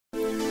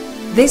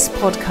This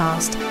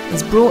podcast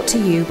is brought to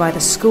you by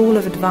the School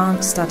of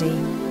Advanced Study,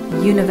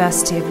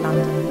 University of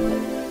London.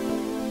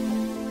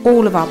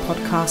 All of our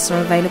podcasts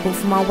are available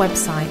from our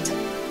website,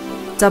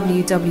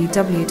 www.sas.ac.uk.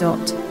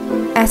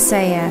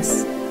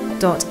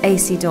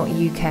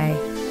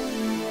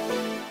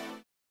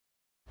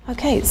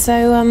 Okay,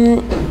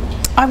 so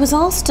I was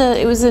asked,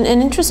 it was an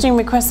interesting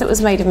request that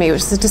was made of me,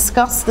 which was to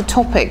discuss the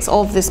topics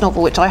of this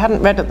novel, which I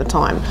hadn't read at the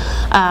time.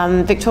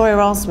 Victoria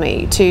asked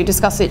me to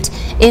discuss it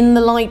in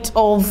the light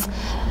of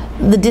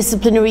the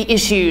disciplinary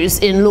issues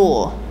in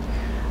law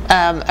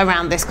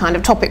around this kind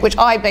of topic, which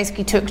I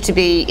basically took to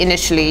be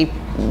initially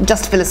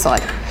just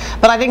filicide.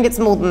 But I think it's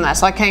more than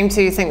that. I came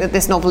to think that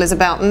this novel is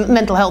about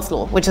mental health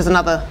law, which is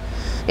another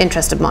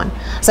interest of mine.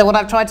 So what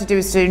I've tried to do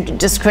is to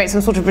just create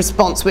some sort of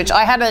response, which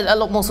I had a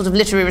lot more sort of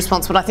literary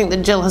response, but I think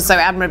that Jill has so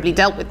admirably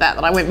dealt with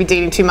that I won't be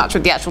dealing too much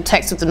with the actual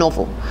text of the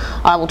novel.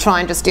 I will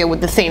try and just deal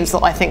with the themes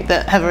that I think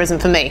that have arisen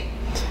for me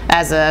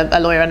as a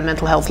lawyer and a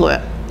mental health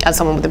lawyer, as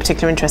someone with a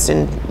particular interest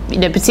in,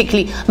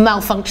 particularly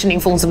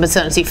malfunctioning forms of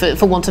maternity,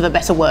 for want of a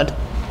better word,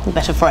 a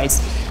better phrase.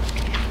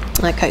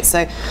 Okay,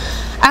 so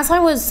as I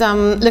was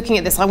looking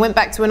at this, I went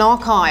back to an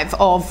archive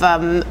of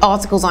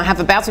articles I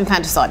have about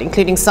infanticide,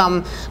 including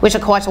some which are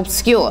quite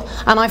obscure.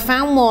 And I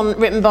found one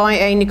written by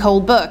a Nicole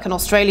Burke, an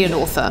Australian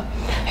author,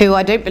 who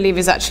I don't believe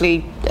is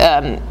actually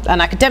an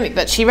academic,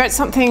 but she wrote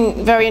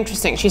something very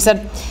interesting. She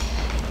said,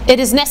 "It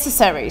is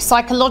necessary,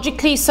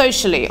 psychologically,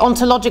 socially,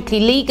 ontologically,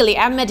 legally,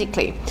 and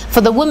medically, for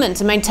the woman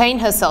to maintain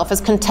herself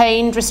as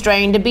contained,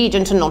 restrained,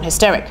 obedient, and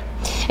non-hysteric.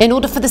 In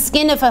order for the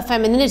skin of her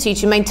femininity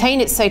to maintain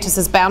its status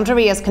as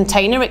boundary, as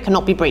container, it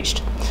cannot be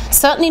breached.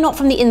 Certainly not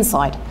from the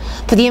inside.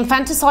 For the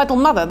infanticidal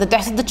mother, the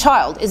death of the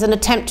child is an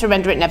attempt to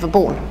render it never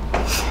born.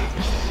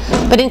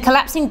 But in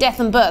collapsing death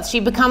and birth,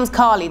 she becomes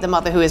Kali, the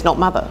mother who is not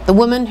mother, the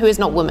woman who is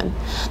not woman,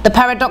 the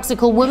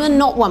paradoxical woman,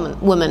 not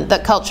woman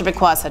that culture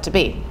requires her to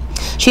be.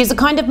 She is a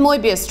kind of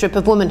Moebius strip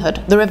of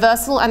womanhood, the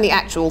reversal and the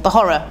actual, the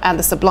horror and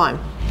the sublime."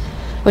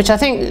 Which I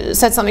think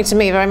said something to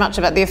me very much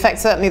about the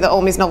effect, certainly, that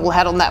Olmi's novel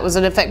had on that, was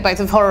an effect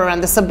both of horror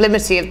and the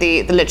sublimity of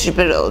the literature,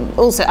 but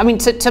also, I mean,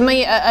 to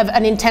me,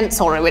 an intense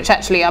horror, which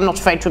actually, I'm not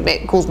afraid to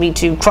admit, caused me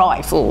to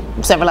cry for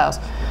several hours.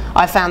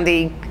 I found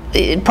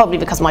probably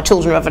because my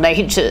children are of an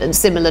age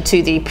similar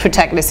to the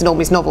protagonist in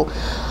Olmi's novel,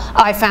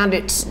 I found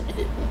it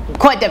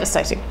quite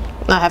devastating,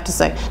 I have to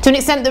say, to an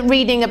extent that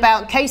reading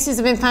about cases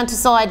of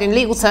infanticide in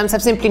legal terms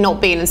have simply not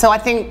been. And so I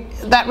think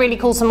that really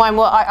calls to mind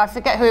what I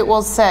forget who it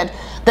was said,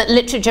 that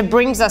literature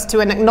brings us to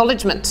an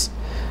acknowledgement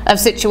of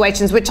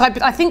situations which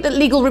I think that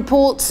legal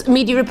reports,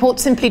 media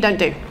reports simply don't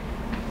do.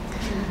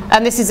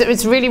 And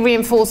it's really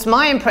reinforced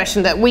my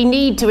impression that we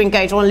need to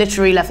engage on a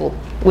literary level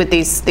with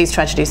these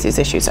tragedies, these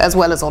issues, as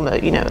well as on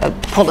a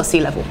policy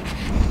level.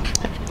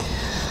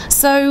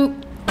 So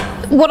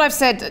what I've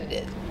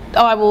said,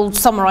 I will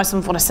summarise some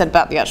of what I said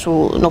about the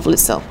actual novel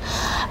itself.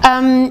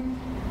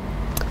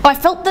 I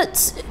felt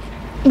that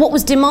what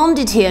was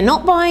demanded here,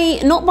 not by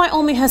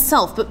Olmi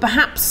herself, but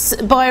perhaps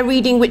by a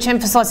reading which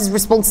emphasises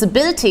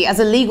responsibility, as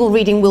a legal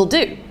reading will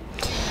do,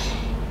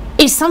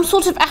 is some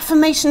sort of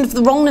affirmation of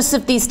the wrongness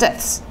of these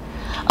deaths.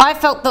 I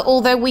felt that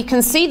although we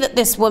can see that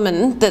this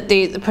woman, that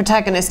the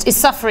protagonist, is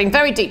suffering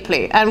very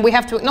deeply, and we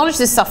have to acknowledge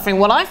this suffering,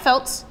 what I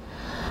felt,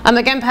 and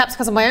again perhaps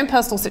because of my own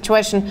personal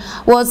situation,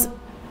 was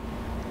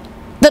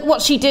that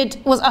what she did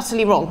was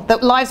utterly wrong,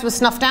 that lives were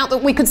snuffed out,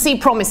 that we could see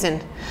promise in.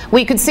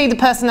 We could see the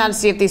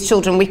personality of these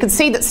children. We could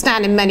see that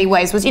Stan in many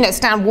ways was,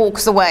 Stan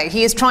walks away.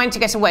 He is trying to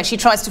get away. She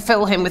tries to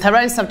fill him with her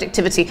own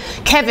subjectivity.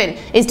 Kevin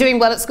is doing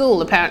well at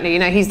school, apparently.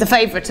 He's the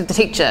favourite of the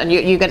teacher, and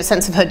you get a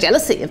sense of her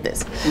jealousy of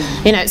this.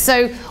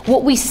 So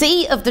what we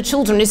see of the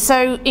children is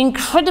so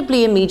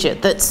incredibly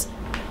immediate that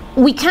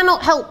we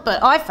cannot help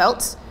but, I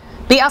felt,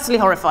 be utterly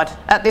horrified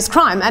at this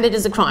crime, and it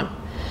is a crime.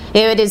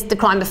 It is the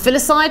crime of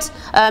filicide.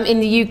 In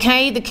the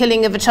UK, the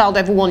killing of a child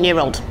over 1 year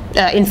old.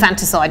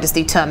 Infanticide is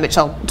the term which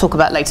I'll talk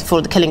about later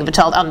for the killing of a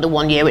child under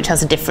 1 year, which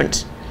has a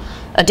different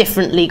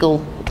legal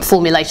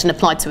formulation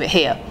applied to it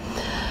here.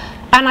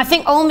 And I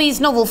think Olmi's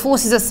novel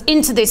forces us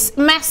into this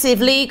massive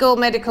legal,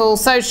 medical,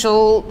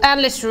 social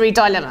and literary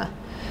dilemma.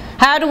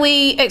 How do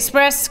we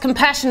express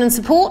compassion and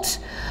support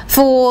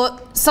for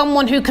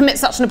someone who commits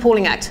such an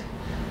appalling act,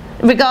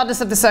 regardless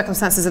of the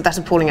circumstances of that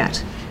appalling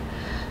act?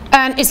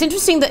 And it's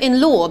interesting that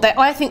in law,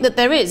 I think that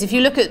there is, if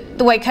you look at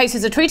the way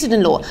cases are treated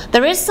in law,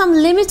 there is some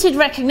limited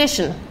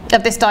recognition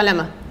of this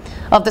dilemma,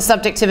 of the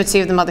subjectivity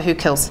of the mother who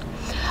kills.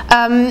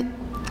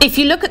 If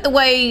you look at the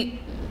way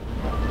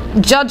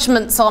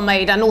judgments are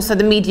made, and also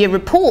the media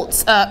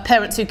reports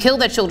parents who kill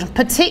their children,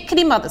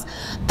 particularly mothers,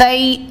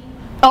 they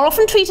are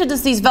often treated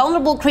as these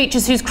vulnerable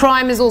creatures whose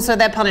crime is also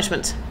their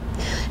punishment.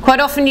 Quite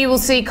often you will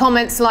see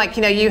comments like,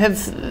 you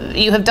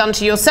have done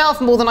to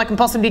yourself more than I can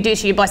possibly do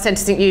to you by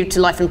sentencing you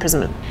to life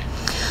imprisonment.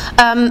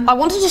 I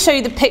wanted to show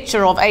you the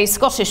picture of a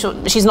Scottish,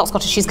 she's not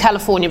Scottish, she's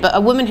California, but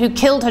a woman who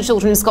killed her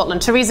children in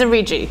Scotland, Theresa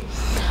Rigi.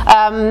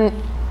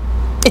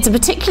 it's a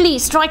particularly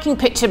striking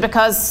picture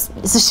because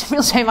it's a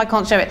real shame I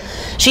can't show it.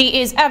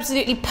 She is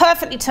absolutely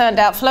perfectly turned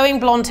out, flowing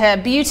blonde hair,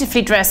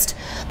 beautifully dressed,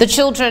 the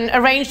children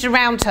arranged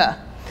around her.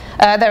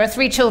 There are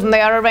 3 children,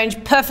 they are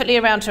arranged perfectly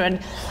around her, and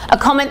a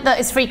comment that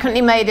is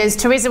frequently made is,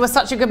 Teresa was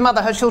such a good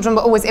mother, her children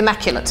were always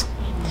immaculate.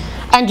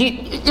 And you,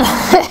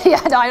 yeah,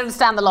 I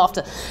understand the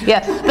laughter,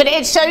 yeah, but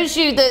it shows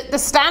you the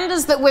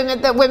standards that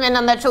women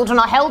and their children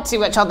are held to,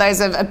 which are those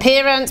of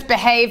appearance,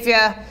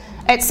 behaviour,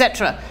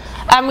 etc.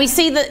 And we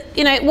see that,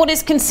 you know, what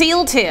is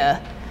concealed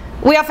here,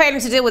 we are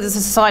failing to deal with as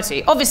a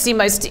society. Obviously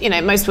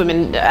most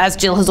women, as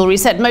Jill has already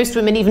said, most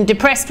women, even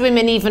depressed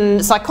women,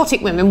 even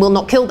psychotic women, will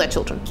not kill their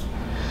children.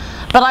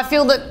 But I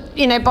feel that,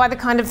 you know, by the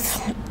kind of,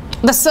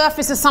 the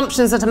surface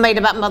assumptions that are made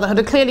about motherhood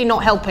are clearly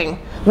not helping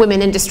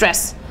women in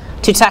distress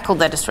to tackle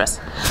their distress.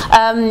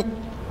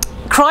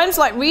 Crimes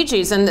like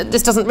reduce, and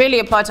this doesn't really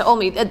apply to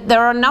Olmi, there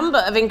are a number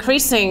of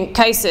increasing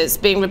cases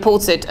being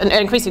reported, an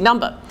increasing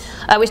number,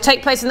 which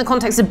take place in the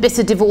context of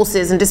bitter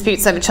divorces and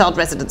disputes over child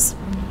residence.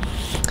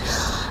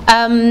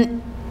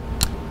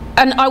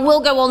 And I will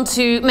go on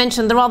to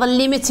mention the rather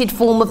limited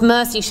form of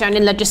mercy shown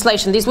in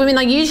legislation. These women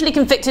are usually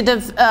convicted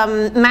of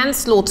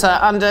manslaughter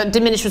under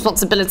diminished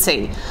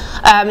responsibility.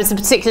 It's a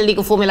particular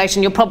legal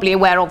formulation you're probably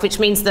aware of, which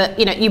means that,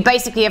 you know, you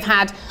basically have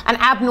had an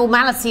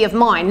abnormality of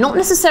mind, not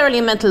necessarily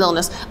a mental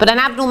illness, but an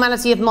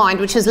abnormality of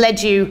mind which has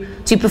led you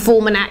to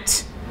perform an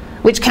act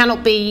which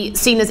cannot be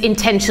seen as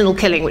intentional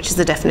killing, which is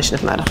the definition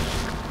of murder.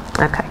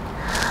 Okay.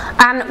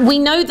 And we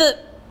know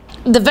that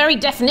the very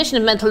definition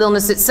of mental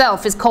illness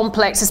itself is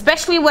complex,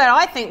 especially where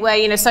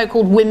you know,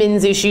 so-called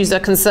women's issues are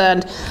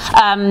concerned.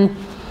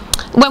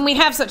 When we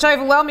have such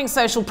overwhelming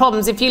social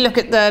problems, if you look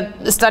at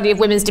the study of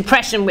women's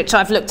depression, which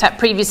I've looked at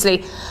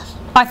previously,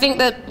 I think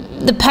that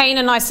the pain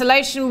and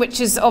isolation,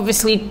 which is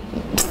obviously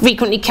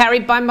frequently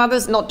carried by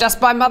mothers, not just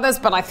by mothers,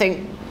 but I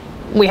think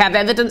we have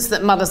evidence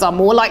that mothers are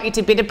more likely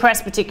to be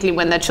depressed, particularly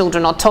when their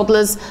children are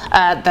toddlers,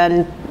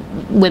 than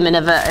women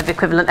of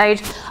equivalent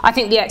age. I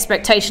think the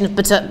expectation of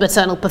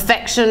maternal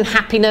perfection,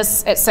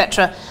 happiness,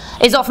 etc.,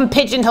 is often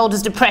pigeonholed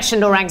as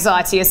depression or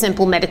anxiety, a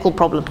simple medical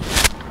problem.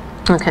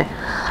 Okay,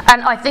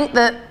 and I think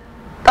that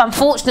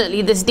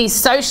unfortunately these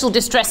social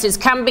distresses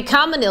can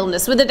become an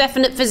illness with a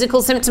definite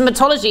physical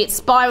symptomatology. It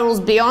spirals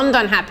beyond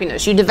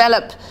unhappiness. You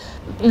develop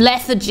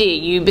lethargy,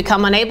 you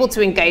become unable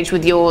to engage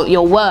with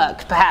your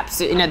work,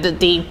 perhaps, you know,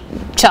 the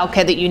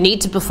childcare that you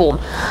need to perform.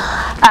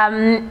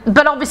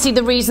 But obviously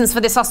the reasons for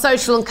this are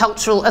social and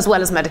cultural as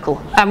well as medical,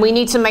 and we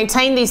need to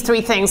maintain these 3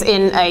 things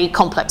in a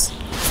complex.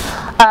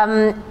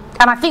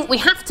 And I think we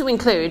have to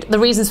include the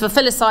reasons for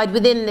filicide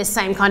within this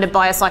same kind of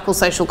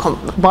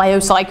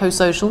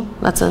biopsychosocial,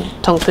 that's a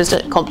tongue twister,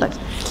 complex.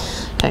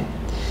 Okay.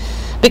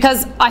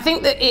 Because I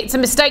think that it's a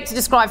mistake to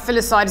describe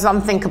filicide as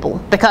unthinkable,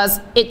 because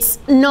it's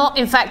not,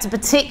 in fact, a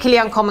particularly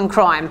uncommon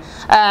crime.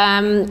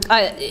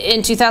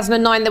 In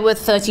 2009 there were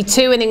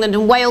 32 in England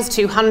and Wales,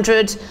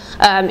 200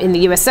 in the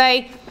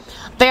USA.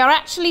 They are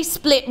actually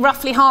split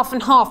roughly half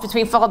and half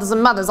between fathers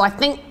and mothers. I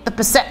think the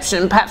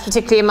perception, perhaps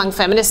particularly among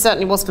feminists,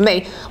 certainly was for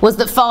me, was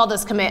that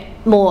fathers commit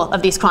more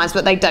of these crimes,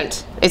 but they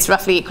don't. It's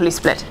roughly equally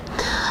split.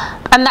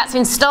 And that's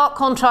in stark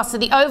contrast to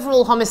the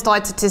overall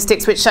homicide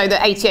statistics, which show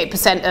that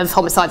 88% of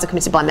homicides are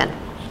committed by men.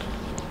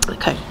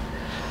 Okay.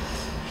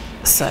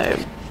 So,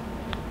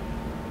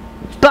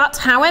 but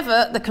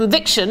however, the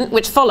conviction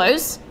which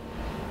follows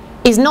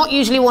is not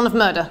usually one of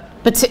murder,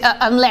 but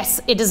unless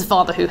it is a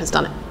father who has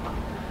done it.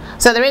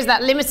 So there is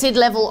that limited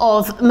level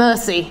of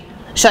mercy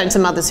shown to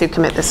mothers who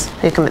commit this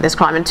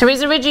crime. And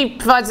Teresa Riggi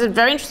provides a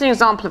very interesting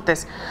example of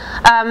this.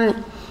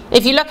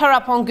 If you look her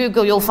up on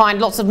Google, you'll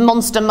find lots of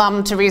monster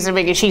mum Teresa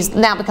Riggi. She's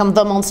now become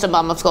the monster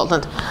mum of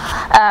Scotland.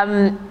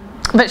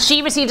 But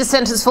she received a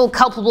sentence for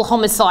culpable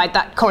homicide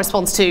that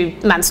corresponds to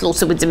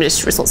manslaughter with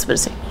diminished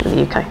responsibility in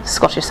the UK,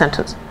 Scottish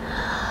sentence.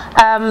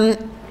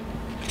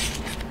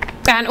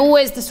 And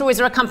always the stories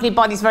are accompanied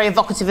by these very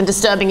evocative and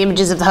disturbing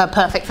images of her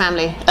perfect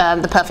family,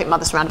 the perfect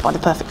mother surrounded by the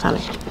perfect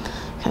family.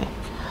 Okay.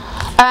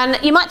 And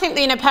you might think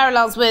that, you know,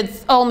 parallels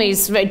with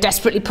Olmi's very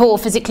desperately poor,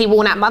 physically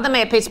worn out mother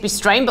may appear to be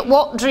strained, but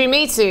what drew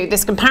me to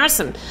this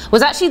comparison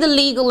was actually the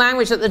legal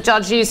language that the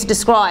judge used to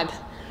describe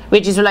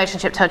Riggi's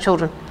relationship to her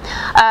children.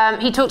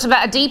 He talked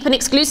about a deep and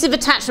exclusive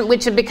attachment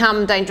which had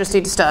become dangerously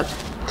disturbed.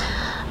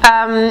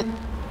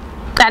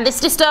 And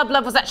this disturbed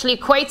love was actually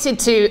equated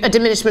to a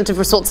diminishment of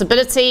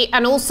responsibility,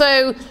 and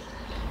also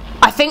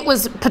I think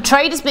was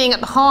portrayed as being at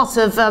the heart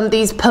of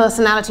these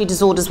personality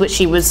disorders which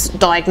she was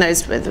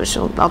diagnosed with, which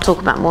I'll talk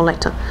about more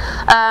later.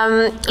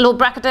 Lord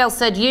Brackadale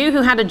said, "You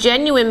who had a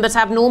genuine but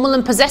abnormal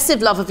and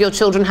possessive love of your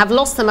children have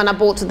lost them and are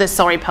brought to this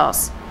sorry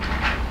pass."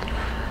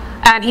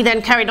 And he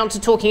then carried on to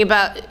talking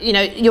about, you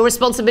know, your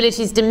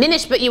responsibilities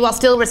diminished, but you are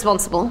still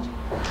responsible.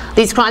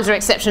 These crimes are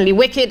exceptionally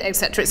wicked,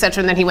 etc.,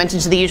 etc., and then he went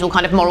into the usual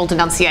kind of moral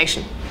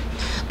denunciation.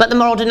 But the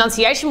moral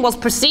denunciation was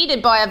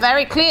preceded by a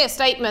very clear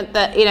statement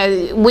that, you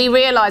know, we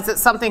realise that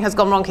something has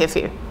gone wrong here for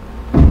you.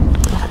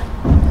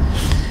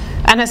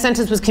 And her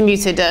sentence was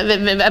commuted,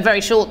 a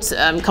very short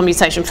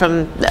commutation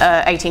from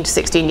 18 to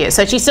 16 years.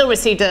 So she still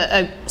received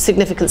a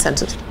significant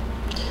sentence.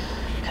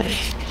 Okay.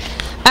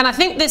 And I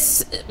think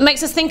this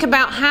makes us think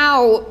about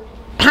how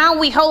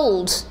we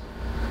hold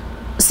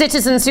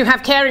citizens who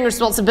have caring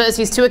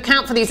responsibilities to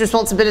account for these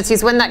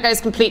responsibilities when that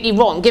goes completely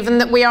wrong, given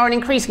that we are an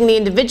increasingly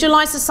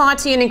individualised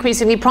society and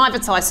increasingly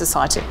privatised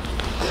society.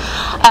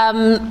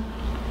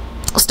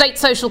 State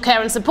social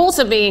care and support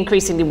are being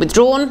increasingly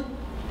withdrawn.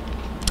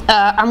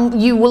 And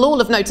you will all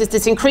have noticed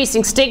this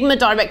increasing stigma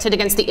directed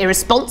against the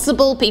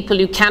irresponsible, people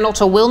who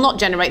cannot or will not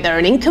generate their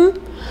own income,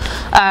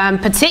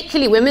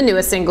 particularly women who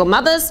are single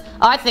mothers,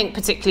 I think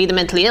particularly the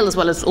mentally ill as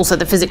well as also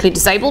the physically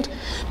disabled,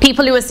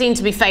 people who are seen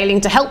to be failing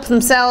to help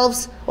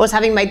themselves or as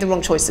having made the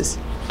wrong choices.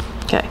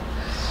 Okay.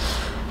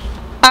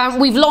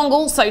 We've long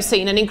also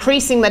seen an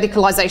increasing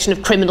medicalisation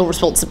of criminal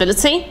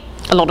responsibility.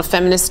 A lot of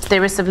feminist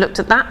theorists have looked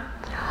at that.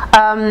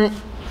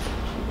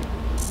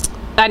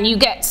 And you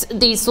get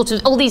these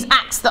all these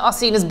acts that are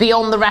seen as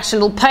beyond the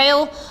rational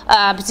pale,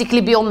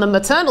 particularly beyond the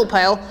maternal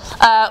pale,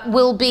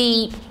 will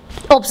be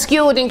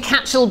obscured in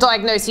catch-all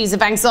diagnoses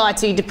of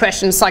anxiety,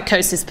 depression,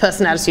 psychosis,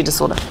 personality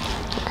disorder.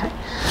 Okay.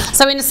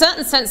 So in a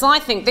certain sense, I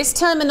think this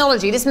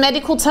terminology, this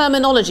medical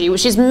terminology,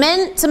 which is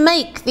meant to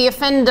make the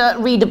offender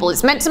readable,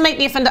 it's meant to make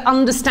the offender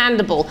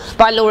understandable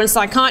by law and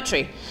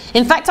psychiatry.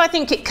 In fact, I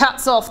think it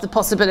cuts off the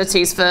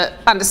possibilities for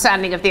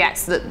understanding of the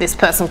acts that this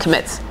person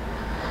commits.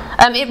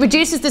 It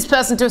reduces this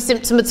person to a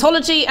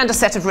symptomatology and a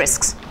set of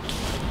risks.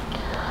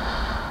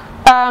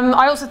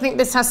 I also think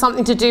this has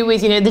something to do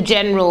with, the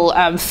general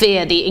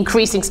fear, the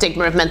increasing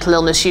stigma of mental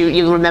illness.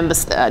 You remember?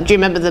 Do you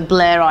remember the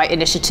Blairite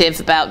initiative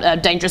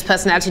about dangerous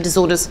personality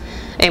disorders,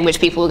 in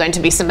which people were going to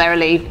be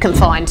summarily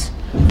confined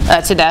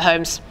to their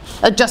homes,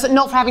 just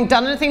not for having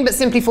done anything, but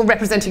simply for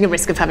representing a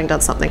risk of having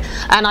done something?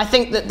 And I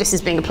think that this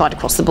is being applied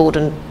across the board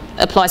and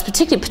applies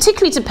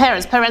particularly to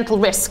parents. Parental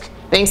risk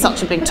being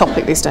such a big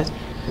topic these days.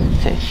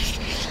 Okay.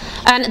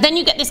 And then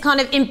you get this kind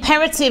of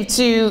imperative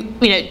to,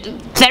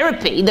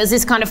 therapy. There's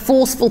this kind of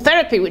forceful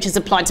therapy which is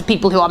applied to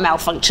people who are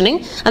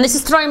malfunctioning, and this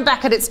is thrown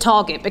back at its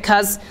target,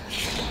 because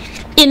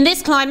in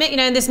this climate,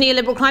 in this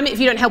neoliberal climate, if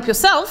you don't help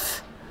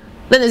yourself,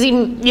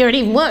 then you're an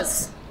even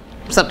worse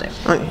subject.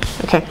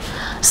 Okay.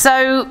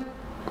 So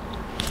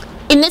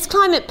in this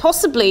climate,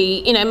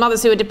 possibly,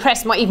 mothers who are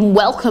depressed might even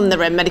welcome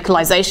their own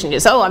medicalisation.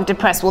 It's, oh, I'm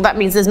depressed. Well, that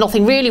means there's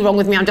nothing really wrong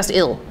with me. I'm just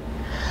ill.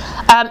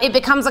 It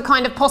becomes a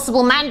kind of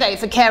possible mandate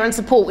for care and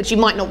support which you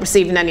might not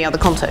receive in any other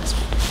context.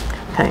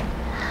 Okay.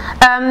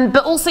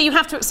 But also you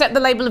have to accept the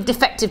label of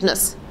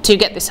defectiveness to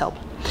get this help.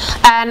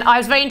 And I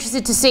was very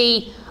interested to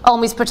see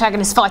Olmi's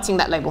protagonist fighting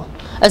that label.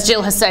 As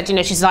Jill has said,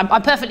 she says,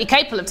 I'm perfectly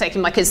capable of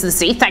taking my kids to the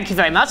sea, thank you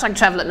very much, I can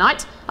travel at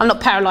night, I'm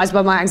not paralysed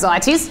by my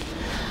anxieties.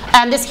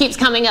 And this keeps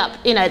coming up,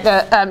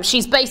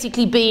 she's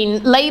basically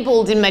been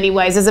labelled in many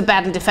ways as a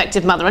bad and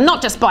defective mother, and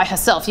not just by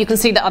herself. You can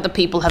see that other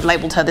people have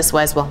labelled her this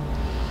way as well.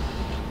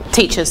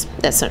 Teachers,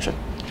 etc.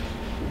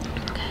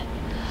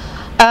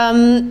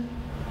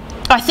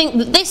 I think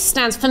that this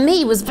stands, for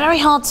me, was very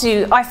hard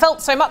to, I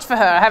felt so much for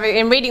her.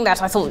 In reading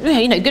that, I thought,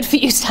 good for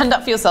you, stand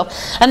up for yourself.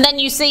 And then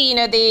you see,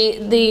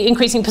 the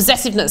increasing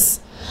possessiveness.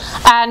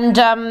 And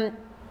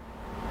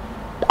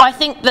I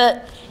think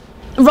that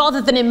rather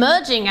than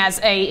emerging as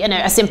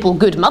a simple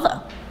good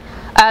mother,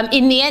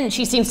 in the end,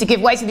 she seems to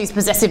give way to these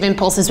possessive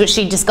impulses, which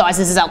she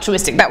disguises as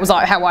altruistic. That was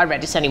how I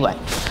read it anyway.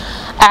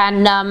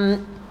 And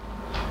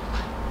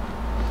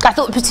I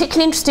thought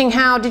particularly interesting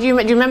how, do you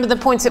remember the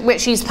point at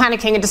which she's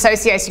panicking and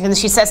dissociating, and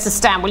she says to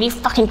Stan, will you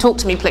fucking talk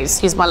to me please?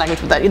 Here's my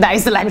language, that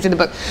is the language of the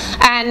book.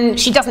 And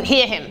she doesn't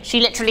hear him. She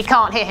literally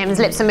can't hear him. His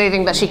lips are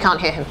moving, but she can't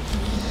hear him.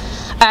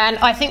 And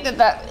I think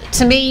that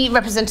to me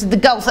represented the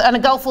gulf, and a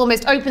gulf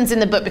almost opens in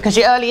the book, because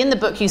early in the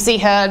book you see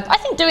her, I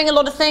think, doing a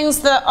lot of things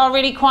that are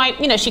really quite,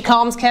 she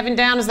calms Kevin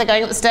down as they're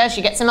going up the stairs,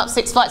 she gets him up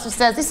 6 flights of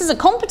stairs. This is a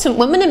competent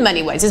woman in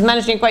many ways, is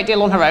managing a great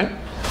deal on her own.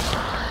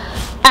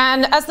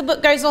 And as the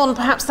book goes on,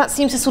 perhaps that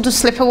seems to sort of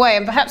slip away,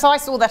 and perhaps I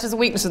saw that as a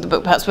weakness of the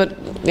book, perhaps, but,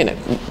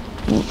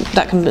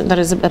 that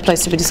is a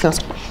place to be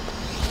discussed.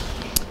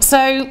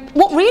 So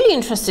what really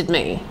interested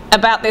me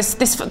about this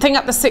thing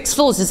up the 6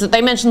 floors is that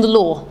they mentioned the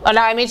law, and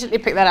I immediately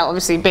picked that out,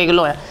 obviously being a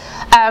lawyer.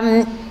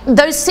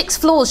 Those 6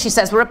 floors, she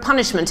says, were a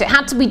punishment. It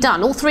had to be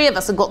done. All 3 of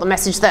us had got the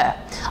message there.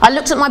 I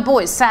looked at my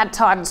boys, sad,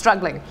 tired and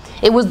struggling.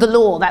 It was the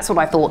law, that's what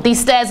I thought. These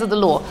stairs are the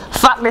law.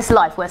 Fuck this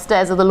life where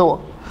stairs are the law.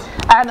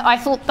 And I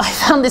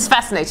found this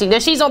fascinating.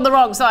 She's on the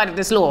wrong side of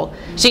this law.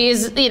 She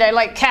is,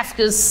 like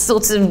Kafka's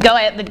sort of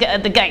guy at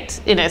the gate.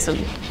 So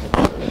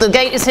the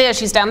gate is here,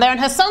 she's down there, and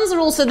her sons are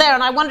also there.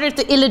 And I wonder if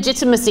the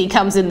illegitimacy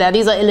comes in there.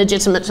 These are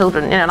illegitimate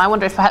children, and I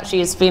wonder if perhaps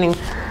she is feeling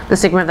the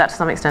stigma of that to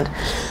some extent.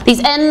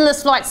 These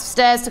endless flights of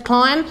stairs to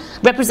climb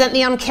represent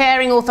the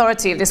uncaring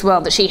authority of this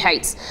world that she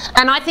hates.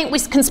 And I think we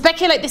can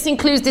speculate this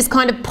includes this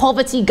kind of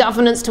poverty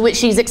governance to which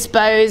she's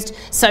exposed.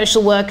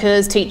 Social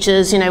workers,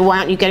 teachers, why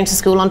aren't you getting to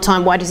school on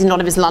time? Why does he not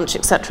have his lunch,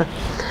 etc.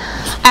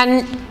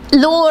 And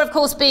law, of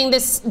course, being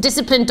this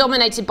discipline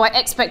dominated by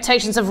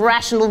expectations of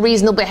rational,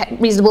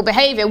 reasonable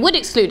behaviour, would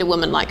exclude a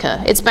woman like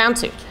her. It's bound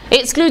to.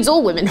 It excludes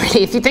all women,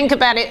 really. If you think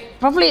about it,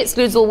 probably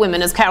excludes all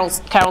women, as Carol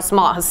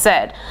Smart has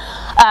said.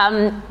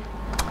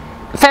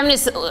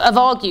 feminists have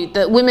argued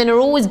that women are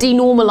always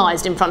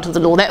denormalized in front of the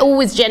law. They're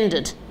always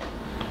gendered.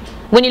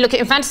 When you look at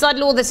infanticide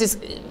law, this is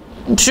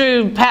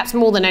true perhaps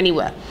more than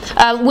anywhere.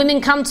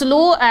 Women come to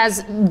law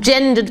as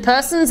gendered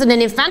persons, and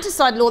in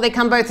infanticide law they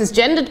come both as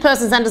gendered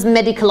persons and as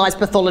medicalized,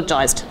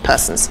 pathologized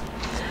persons.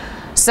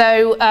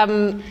 So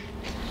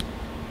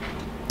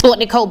what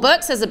Nicole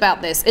Burke says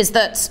about this is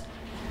that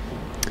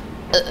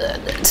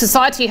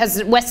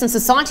Western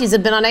societies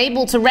have been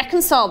unable to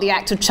reconcile the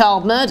act of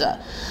child murder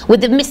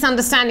with the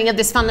misunderstanding of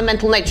this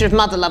fundamental nature of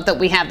mother love that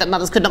we have, that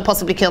mothers could not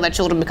possibly kill their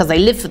children because they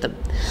live for them.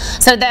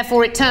 So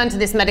therefore it turned to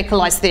this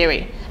medicalized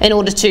theory in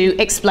order to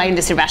explain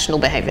this irrational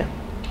behavior.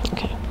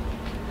 Okay.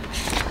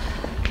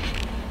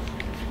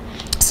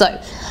 So,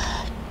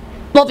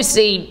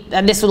 obviously,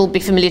 and this will all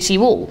be familiar to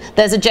you all,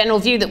 there's a general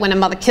view that when a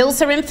mother kills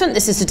her infant,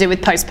 this is to do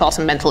with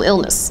postpartum mental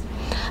illness.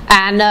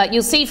 And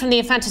you'll see from the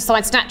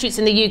infanticide statutes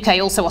in the UK,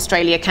 also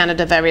Australia,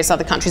 Canada, various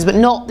other countries, but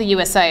not the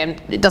USA,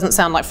 and it doesn't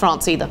sound like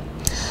France either.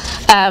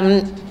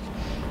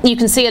 You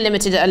can see a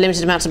limited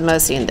amount of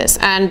mercy in this.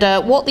 And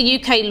what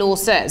the UK law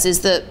says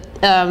is that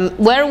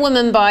where a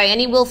woman by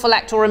any willful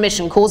act or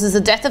omission causes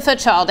the death of her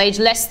child aged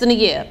less than a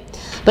year,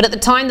 but at the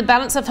time the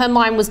balance of her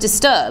mind was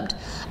disturbed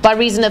by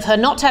reason of her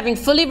not having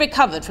fully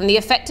recovered from the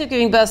effect of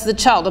giving birth to the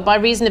child or by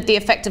reason of the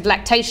effect of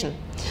lactation,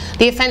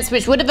 the offence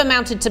which would have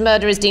amounted to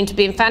murder is deemed to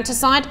be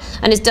infanticide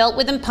and is dealt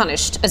with and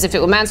punished as if it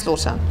were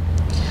manslaughter.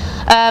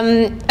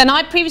 And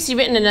I'd previously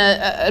written in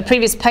a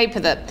previous paper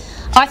that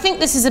I think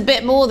this is a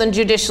bit more than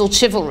judicial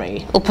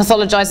chivalry or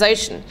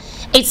pathologization.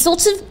 It's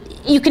sort of,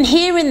 you can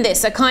hear in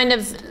this a kind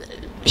of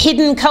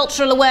hidden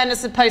cultural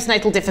awareness of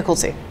postnatal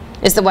difficulty,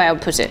 is the way I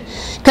would put it.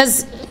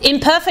 Because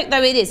imperfect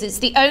though it is, it's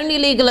the only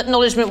legal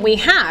acknowledgement we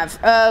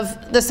have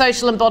of the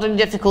social and bodily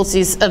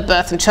difficulties of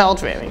birth and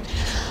child rearing.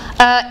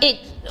 It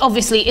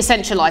obviously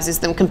essentializes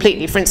them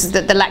completely. For instance,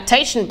 that the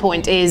lactation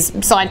point is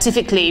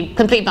scientifically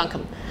complete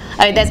bunkum.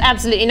 I mean, there's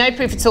absolutely no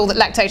proof at all that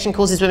lactation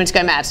causes women to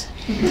go mad.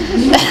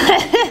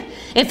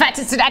 In fact,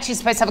 it's actually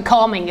supposed to have a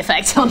calming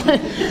effect on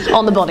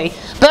the body.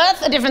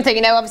 Birth, a different thing.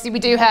 You know, obviously we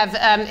do have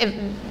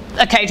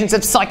occasions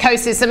of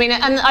psychosis. I mean,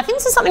 and I think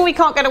this is something we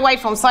can't get away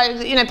from. So,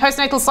 you know,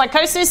 postnatal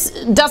psychosis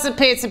does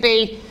appear to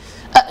be,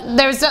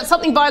 there is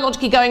something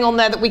biologically going on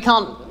there that we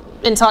can't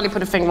entirely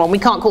put a finger on. We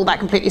can't call that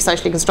completely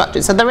socially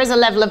constructed. So there is a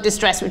level of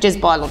distress which is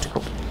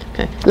biological.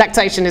 Okay.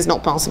 Lactation is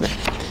not part of it.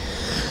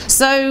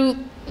 So,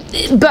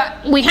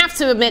 but we have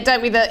to admit,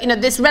 don't we, that, you know,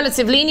 this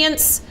relative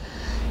lenience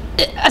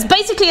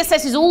basically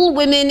assesses all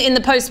women in the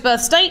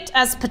post-birth state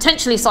as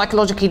potentially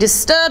psychologically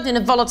disturbed in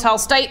a volatile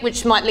state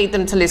which might lead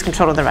them to lose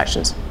control of their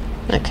actions.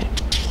 Okay.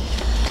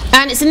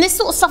 And it's in this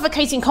sort of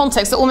suffocating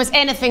context that almost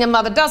anything a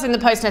mother does in the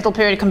postnatal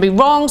period can be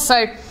wrong.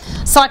 So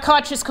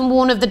psychiatrists can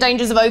warn of the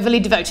dangers of overly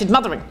devoted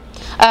mothering.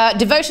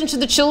 Devotion to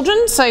the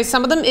children, so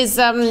some of them, is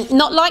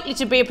not likely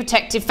to be a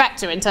protective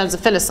factor in terms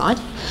of filicide.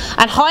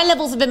 And high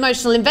levels of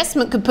emotional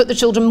investment could put the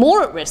children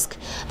more at risk.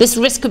 This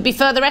risk could be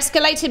further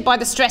escalated by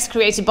the stress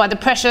created by the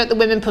pressure that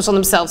women put on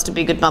themselves to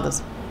be good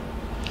mothers.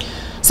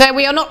 So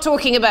we are not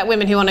talking about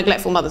women who are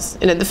neglectful mothers.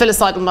 You know, the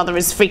filicidal mother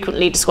is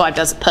frequently described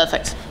as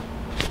perfect,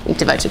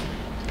 devoted.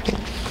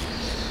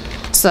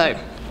 So,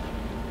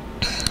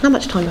 how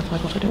much time have I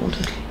got? I don't want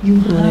to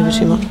run over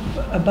too much.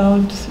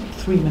 About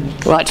 3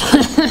 minutes. Right.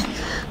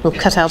 We'll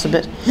cut out a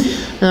bit.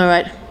 All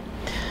right.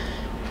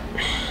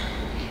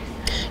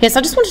 Yes,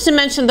 I just wanted to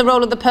mention the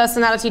role of the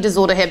personality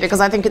disorder here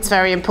because I think it's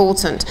very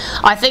important.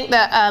 I think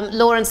that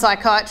law and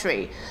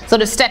psychiatry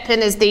sort of step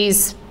in as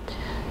these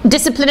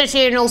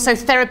disciplinary and also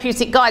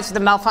therapeutic guides for the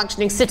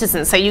malfunctioning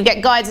citizen. So you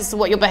get guides as to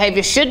what your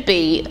behaviour should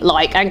be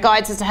like and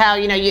guides as to how,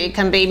 you know, it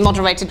can be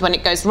moderated when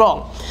it goes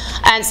wrong.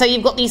 And so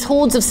you've got these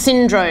hordes of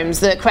syndromes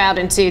that crowd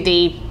into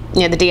the,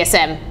 you know, the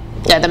DSM,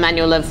 the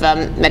Manual of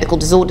Medical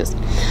Disorders.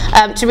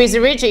 Teresa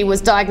Riggi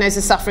was diagnosed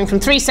as suffering from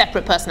 3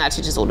 separate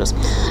personality disorders: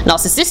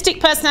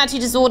 narcissistic personality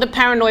disorder,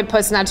 paranoid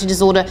personality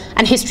disorder,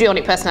 and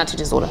histrionic personality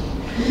disorder.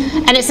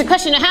 And it's a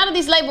question of how do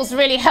these labels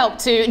really help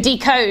to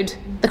decode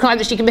the crime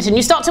that she committed? And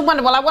you start to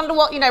wonder, well, I wonder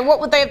what, you know, what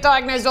would they have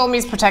diagnosed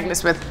Olmi's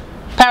protagonist with?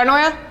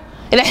 Paranoia?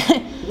 You know,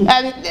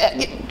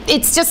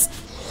 it's just,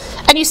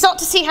 and you start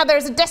to see how there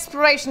is a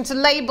desperation to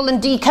label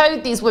and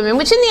decode these women,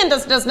 which in the end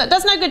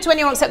does no good to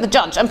anyone except the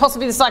judge and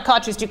possibly the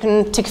psychiatrist who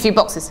can tick a few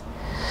boxes.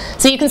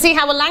 So you can see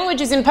how a language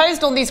is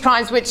imposed on these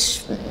crimes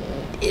which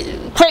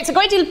creates a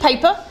great deal of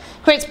paper,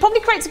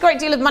 probably creates a great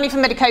deal of money for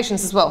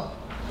medications as well,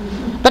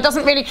 but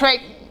doesn't really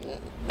create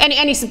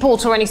any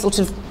support or any sort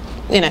of,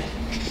 you know,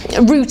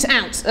 root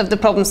out of the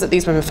problems that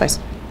these women face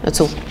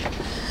at all.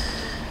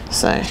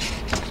 So,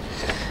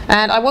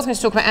 and I was going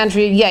to talk about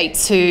Andrea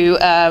Yates, who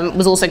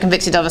was also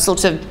convicted of a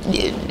sort of,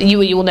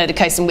 you all know the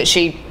case in which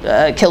she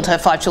killed her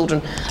 5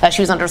 children.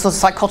 She was under a sort of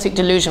psychotic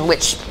delusion,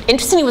 which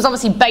interestingly was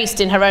obviously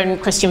based in her own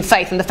Christian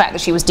faith and the fact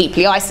that she was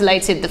deeply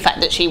isolated, the fact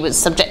that she was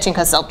subjecting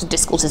herself to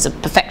discourses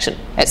of perfection,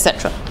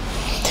 etc.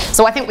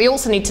 So I think we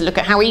also need to look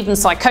at how even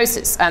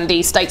psychosis and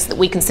the states that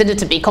we consider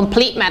to be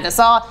complete madness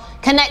are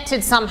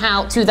connected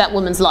somehow to that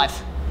woman's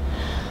life.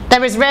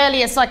 There is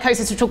rarely a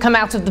psychosis which will come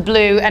out of the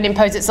blue and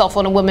impose itself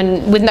on a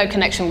woman with no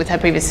connection with her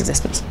previous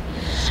existence.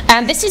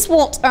 And this is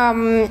what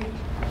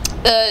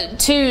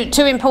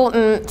two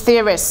important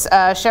theorists,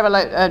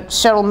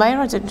 Cheryl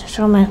Mayer, do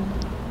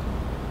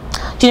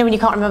you know when you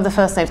can't remember the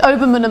first names?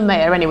 Oberman and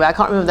Mayer, anyway, I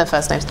can't remember their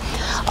first names.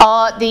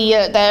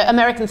 They're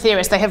American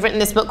theorists. They have written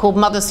this book called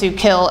Mothers Who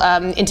Kill,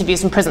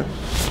 Interviews from Prison.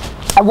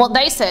 And what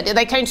they said,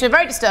 they came to a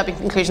very disturbing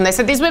conclusion. They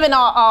said, these women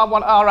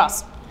are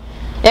us.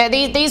 Yeah,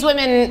 these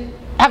women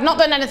have not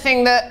done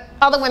anything that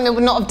other women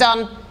would not have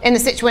done in the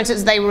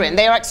situations they were in.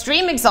 They are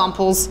extreme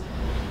examples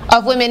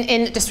of women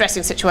in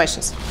distressing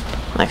situations.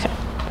 Okay.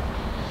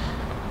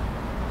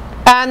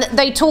 And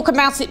they talk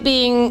about it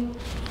being,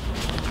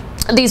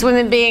 these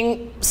women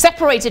being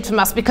separated from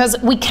us because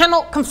we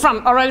cannot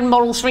confront our own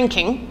moral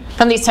shrinking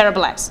from these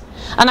terrible acts.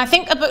 And I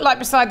think a book like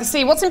Beside the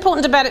Sea, what's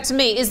important about it to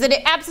me is that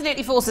it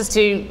absolutely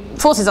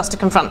forces us to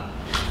confront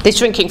this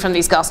shrinking from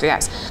these ghastly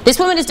acts. This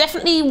woman is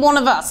definitely one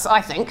of us,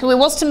 I think, who it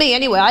was to me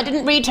anyway. I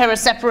didn't read her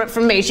as separate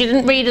from me. She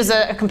didn't read as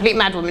a complete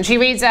madwoman. She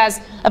reads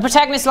as a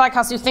protagonist like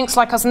us who thinks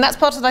like us, and that's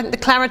part of, I think, the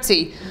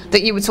clarity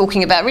that you were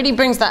talking about. It really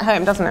brings that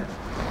home, doesn't it?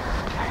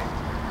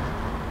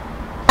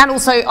 And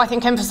also, I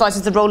think,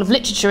 emphasises the role of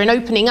literature in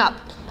opening up,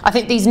 I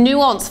think, these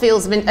nuanced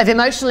fields of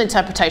emotional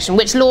interpretation,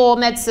 which law,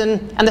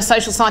 medicine, and the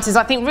social sciences,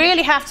 I think,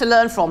 really have to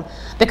learn from,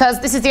 because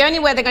this is the only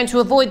way they're going to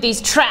avoid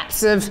these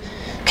traps of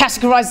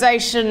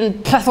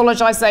categorisation,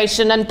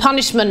 pathologisation, and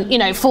punishment, you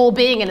know, for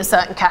being in a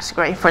certain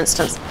category, for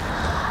instance,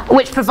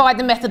 which provide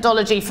the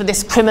methodology for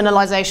this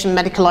criminalisation,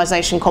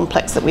 medicalisation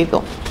complex that we've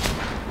got.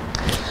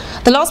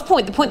 The last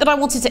point, the point that I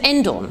wanted to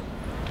end on,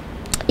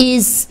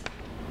 is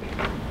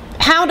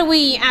how do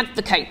we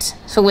advocate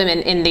for women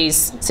in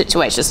these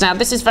situations? Now,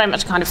 this is very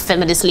much a kind of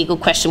feminist legal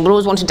question. We're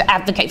always wanting to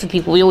advocate for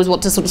people. We always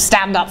want to sort of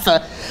stand up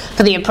for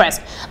the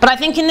oppressed. But I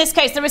think in this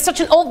case, there is such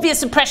an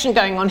obvious oppression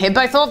going on here,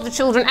 both of the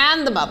children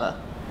and the mother,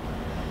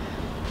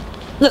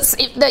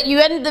 that you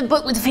end the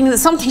book with the feeling that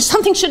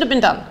something should have been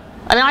done.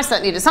 I mean, I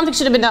certainly did. Something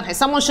should have been done here.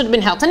 Someone should have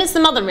been helped. And it's the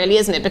mother, really,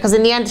 isn't it? Because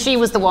in the end, she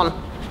was the one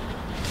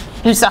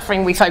whose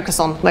suffering we focus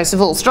on most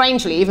of all,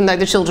 strangely, even though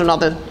the children are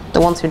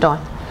the ones who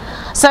die.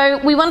 So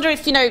we wonder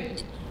if, you know,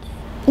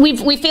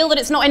 we feel that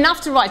it's not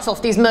enough to write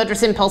off these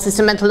murderous impulses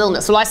to mental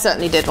illness. Well, I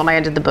certainly did when I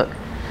ended the book.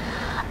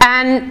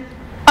 And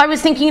I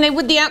was thinking, you know,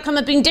 would the outcome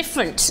have been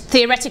different,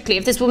 theoretically,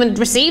 if this woman had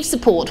received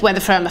support, whether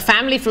from a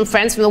family, from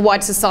friends, from the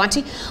wider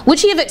society? Would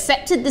she have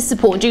accepted this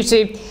support due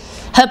to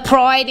her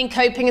pride in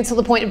coping until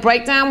the point of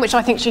breakdown, which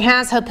I think she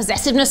has, her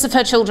possessiveness of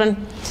her children,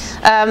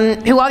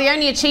 who are the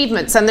only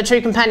achievements and the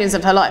true companions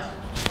of her life,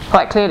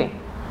 quite clearly?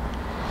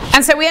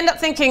 And so we end up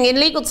thinking, in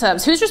legal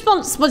terms, whose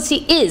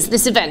responsibility is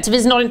this event if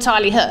it's not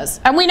entirely hers?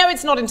 And we know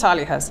it's not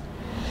entirely hers.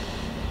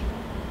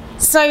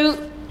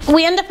 So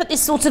we end up at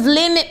this sort of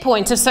limit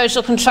point of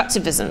social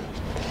constructivism.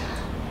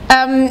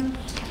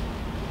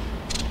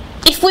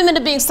 If women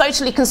are being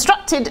socially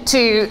constructed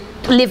to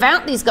live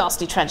out these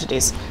ghastly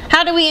tragedies,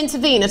 how do we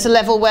intervene at a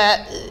level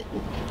where,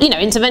 you know,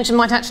 intervention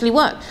might actually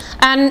work?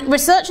 And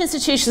research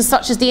institutions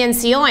such as the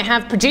NCI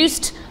have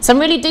produced some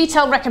really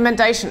detailed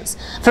recommendations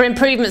for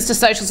improvements to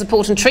social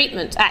support and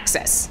treatment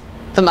access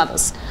for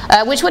mothers,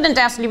 which would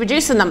undoubtedly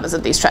reduce the numbers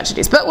of these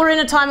tragedies. But we're in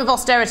a time of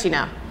austerity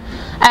now.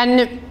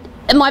 And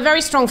my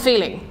very strong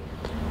feeling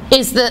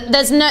is that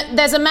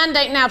there's a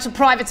mandate now to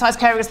privatise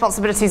caring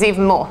responsibilities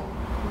even more.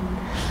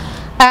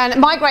 And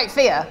my great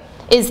fear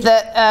is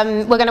that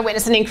we're going to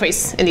witness an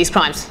increase in these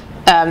crimes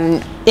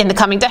in the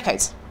coming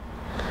decades.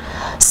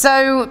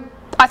 So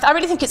I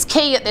really think it's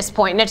key at this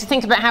point, you know, to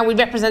think about how we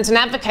represent and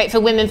advocate for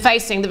women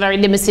facing the very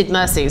limited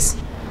mercies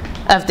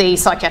of the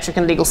psychiatric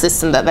and legal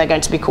system that they're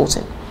going to be caught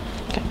in.